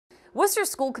Worcester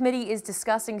School Committee is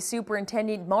discussing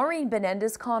Superintendent Maureen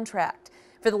Binienda's contract.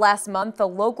 For the last month, the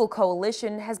local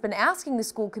coalition has been asking the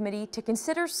school committee to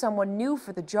consider someone new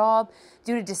for the job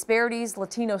due to disparities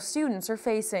Latino students are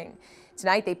facing.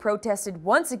 Tonight, they protested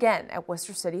once again at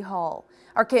Worcester City Hall.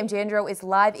 Our Cam Jandrow is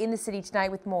live in the city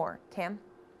tonight with more. Cam?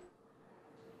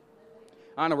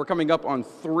 Anna, we're coming up on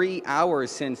 3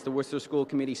 hours since the Worcester School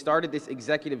Committee started this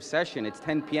executive session. It's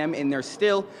 10 p.m. and they're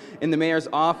still in the mayor's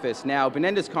office. Now,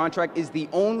 Binienda's contract is the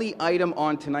only item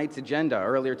on tonight's agenda.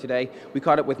 Earlier today, we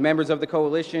caught up with members of the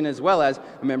coalition as well as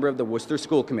a member of the Worcester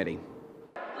School Committee.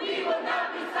 We will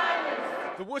not be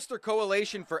silenced. The Worcester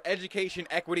Coalition for Education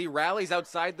Equity rallies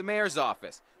outside the mayor's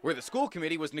office, where the school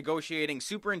committee was negotiating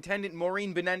Superintendent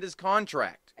Maureen Binienda's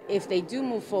contract. If they do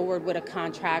move forward with a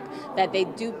contract, that they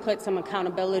do put some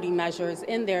accountability measures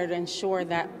in there to ensure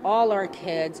that all our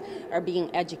kids are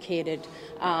being educated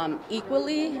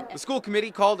equally. The school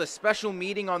committee called a special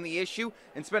meeting on the issue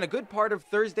and spent a good part of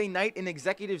Thursday night in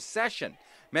executive session.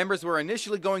 Members were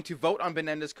initially going to vote on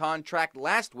Binienda's contract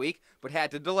last week, but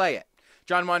had to delay it.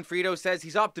 John Manfredo says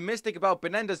he's optimistic about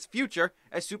Binienda's future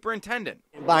as superintendent.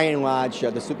 By and large,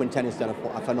 the superintendent's done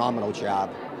a phenomenal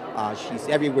job. She's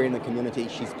everywhere in the community.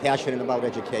 She's passionate about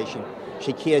education.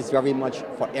 She cares very much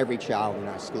for every child in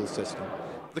our school system.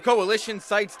 The coalition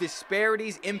cites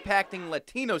disparities impacting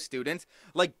Latino students,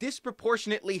 like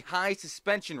disproportionately high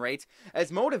suspension rates,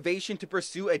 as motivation to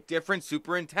pursue a different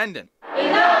superintendent.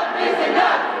 Enough is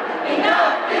enough!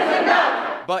 Enough is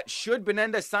enough! But should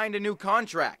Binienda sign a new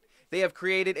contract? They have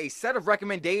created a set of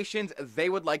recommendations they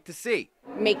would like to see.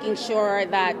 Making sure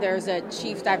that there's a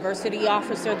chief diversity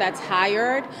officer that's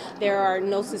hired. There are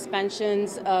no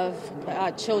suspensions of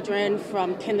children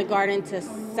from kindergarten to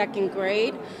second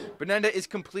grade. Binienda is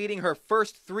completing her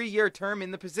first 3-year term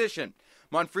in the position.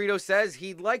 Manfredo says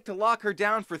he'd like to lock her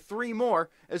down for 3 more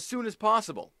as soon as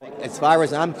possible. As far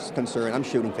as I'm concerned, I'm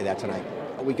shooting for that tonight.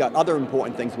 We got other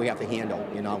important things we have to handle,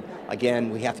 Again,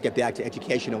 we have to get back to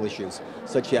educational issues,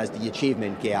 such as the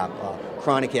achievement gap,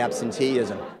 chronic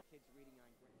absenteeism.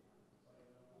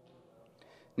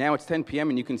 Now it's 10 p.m.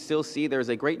 and you can still see there's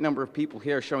a great number of people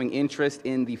here showing interest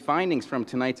in the findings from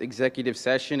tonight's executive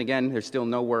session. Again, there's still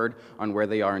no word on where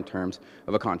they are in terms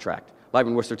of a contract. Live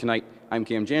in Worcester tonight, I'm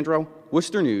Cam Jandrow,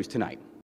 Worcester News Tonight.